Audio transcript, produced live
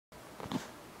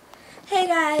Hey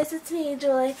guys, it's me,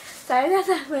 Julie. Sorry about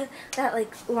that with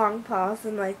that long pause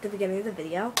in the beginning of the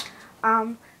video.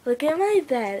 Look at my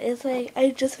bed. It's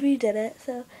I just redid it,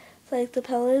 so it's the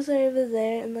pillows are over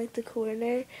there in the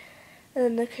corner, and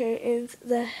then the curtains,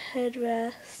 the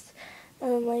headrest,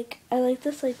 and I like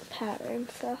this pattern.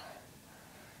 So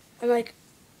and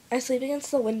I sleep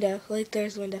against the window.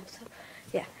 There's a window. So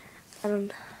yeah, I'm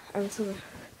just gonna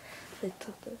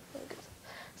tuck this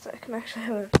so I can actually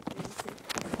have a.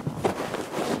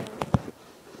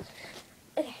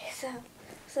 Okay,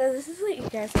 so this is what you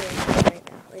guys are doing right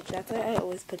now. That's where I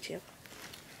always put you.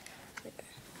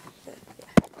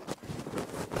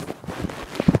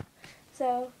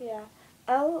 So yeah,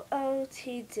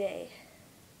 Ootd,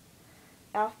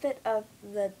 outfit of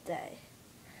the day.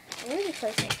 I'm gonna get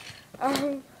closer.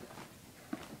 I'm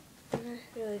gonna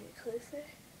really get closer.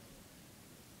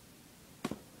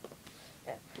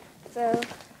 Yeah. So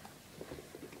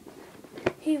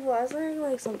he was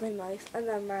wearing something nice, and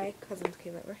then my cousins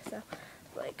came over. So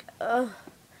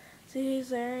so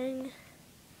he's wearing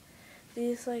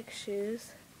these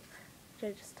shoes. Should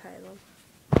I just tie them?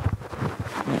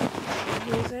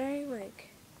 He was wearing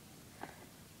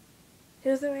he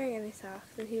wasn't wearing any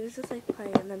socks, and he was just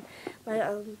playing, and then my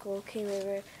uncle came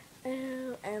over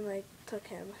and took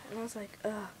him, and I was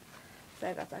ugh.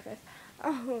 Sorry about that, guys.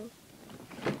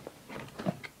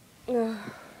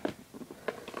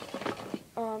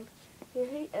 Here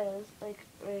he is,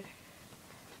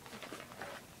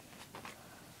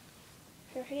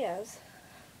 here he is.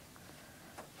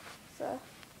 So,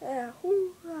 yeah,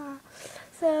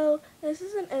 So, this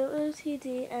is an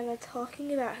OOTD, and it's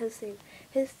talking about his theme.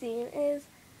 His theme is,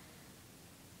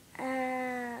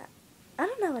 I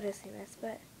don't know what his theme is,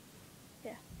 but,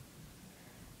 yeah.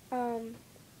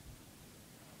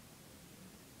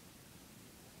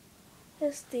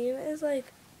 His theme is,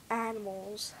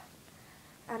 animals.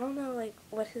 I don't know,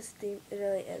 what his theme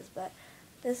really is, but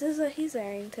this is what he's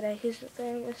wearing today. He's just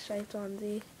wearing a striped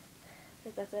onesie.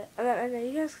 That's it. And I know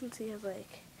you guys can see his,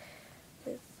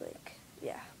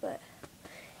 yeah, but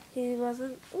he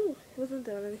wasn't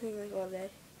doing anything, all day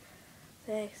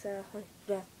today, so,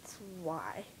 that's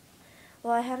why.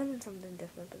 Well, I had him in something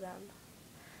different, but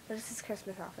this is his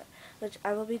Christmas outfit, which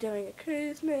I will be doing a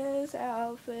Christmas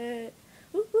outfit.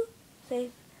 Woo woo.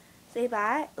 Say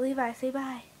bye. Levi, say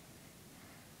bye.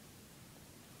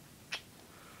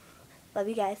 Love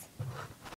you guys.